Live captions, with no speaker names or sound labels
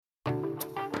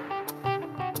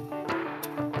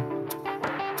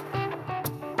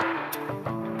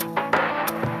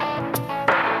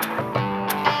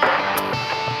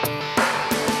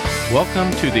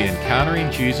Welcome to the Encountering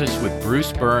Jesus with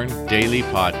Bruce Byrne Daily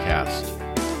Podcast.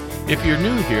 If you're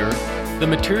new here, the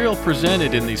material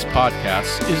presented in these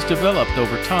podcasts is developed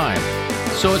over time,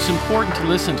 so it's important to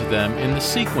listen to them in the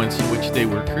sequence in which they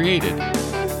were created.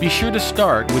 Be sure to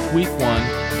start with Week 1,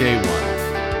 Day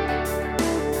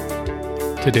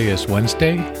 1. Today is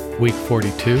Wednesday, Week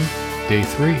 42, Day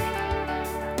 3.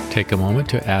 Take a moment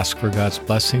to ask for God's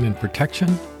blessing and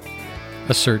protection,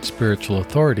 assert spiritual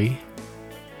authority,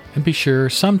 and be sure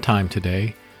sometime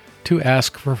today to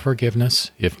ask for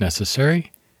forgiveness if necessary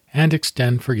and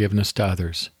extend forgiveness to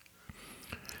others.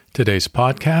 Today's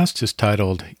podcast is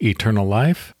titled Eternal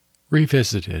Life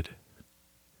Revisited.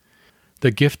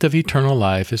 The gift of eternal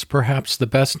life is perhaps the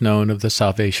best known of the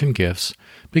salvation gifts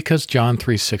because John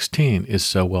 3:16 is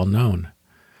so well known.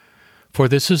 For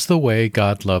this is the way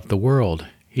God loved the world.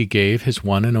 He gave His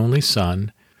one and only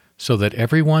Son, so that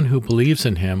everyone who believes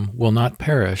in Him will not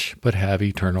perish but have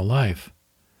eternal life.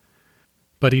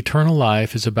 But eternal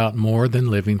life is about more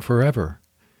than living forever.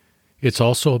 It's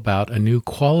also about a new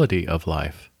quality of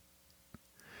life.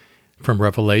 From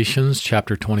Revelation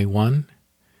chapter 21,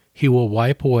 He will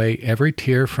wipe away every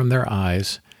tear from their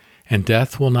eyes, and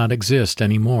death will not exist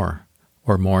any more,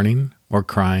 or mourning, or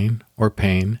crying, or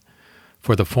pain,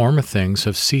 for the former things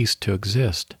have ceased to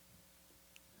exist.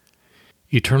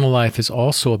 Eternal life is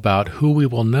also about who we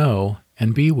will know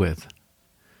and be with.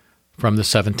 From the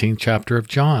 17th chapter of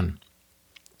John,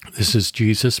 this is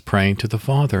Jesus praying to the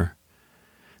Father.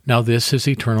 Now this is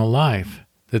eternal life,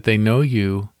 that they know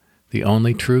you, the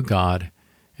only true God,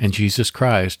 and Jesus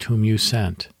Christ whom you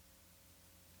sent.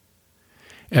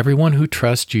 Everyone who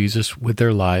trusts Jesus with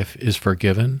their life is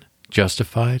forgiven,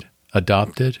 justified,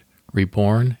 adopted,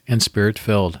 reborn, and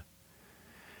Spirit-filled.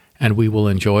 And we will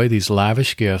enjoy these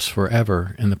lavish gifts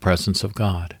forever in the presence of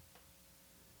God.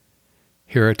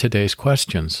 Here are today's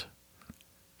questions.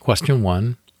 Question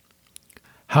 1.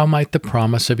 How might the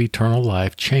promise of eternal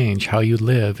life change how you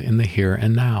live in the here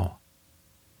and now?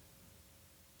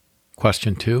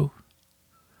 Question 2.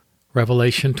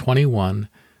 Revelation 21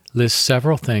 lists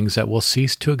several things that will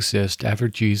cease to exist after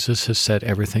Jesus has set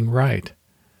everything right.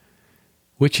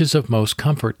 Which is of most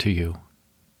comfort to you?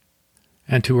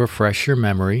 And to refresh your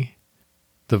memory,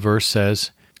 the verse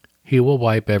says, He will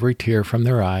wipe every tear from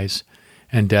their eyes,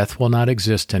 and death will not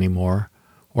exist anymore,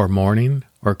 or mourning,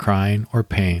 or crying, or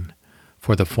pain,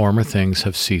 for the former things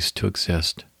have ceased to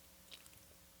exist.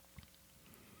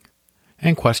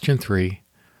 And question 3,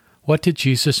 what did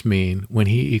Jesus mean when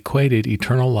He equated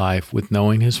eternal life with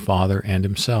knowing His Father and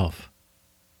Himself?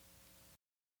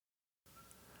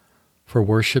 For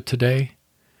worship today,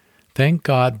 thank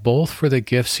God both for the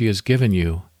gifts He has given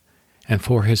you and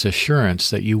for His assurance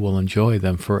that you will enjoy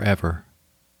them forever.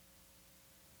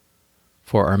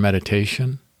 For our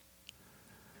meditation,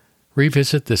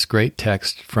 revisit this great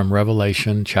text from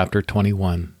Revelation chapter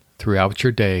 21 throughout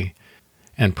your day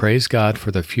and praise God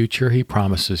for the future He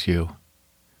promises you.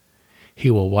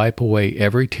 He will wipe away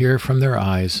every tear from their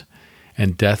eyes,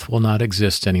 and death will not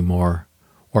exist anymore,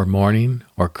 or mourning,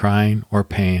 or crying, or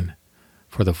pain,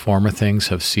 for the former things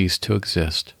have ceased to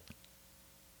exist.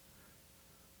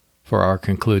 For our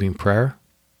concluding prayer,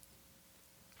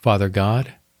 Father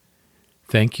God,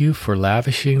 thank You for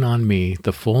lavishing on me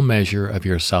the full measure of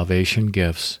Your salvation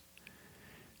gifts.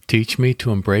 Teach me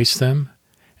to embrace them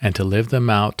and to live them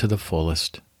out to the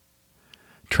fullest.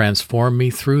 Transform me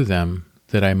through them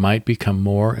that I might become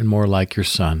more and more like Your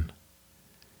Son.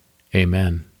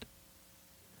 Amen.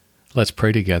 Let's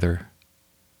pray together.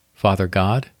 Father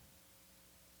God,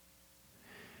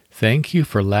 thank You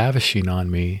for lavishing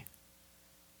on me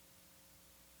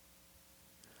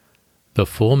the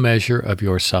full measure of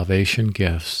Your salvation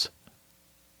gifts.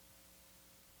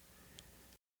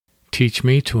 Teach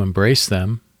me to embrace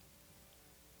them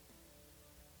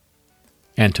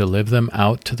and to live them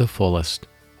out to the fullest.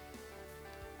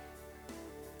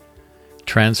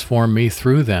 Transform me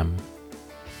through them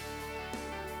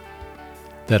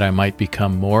that I might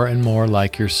become more and more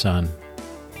like Your Son.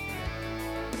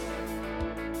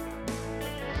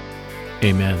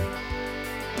 Amen.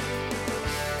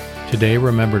 Today,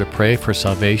 remember to pray for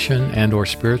salvation and/or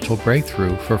spiritual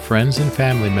breakthrough for friends and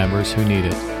family members who need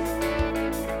it.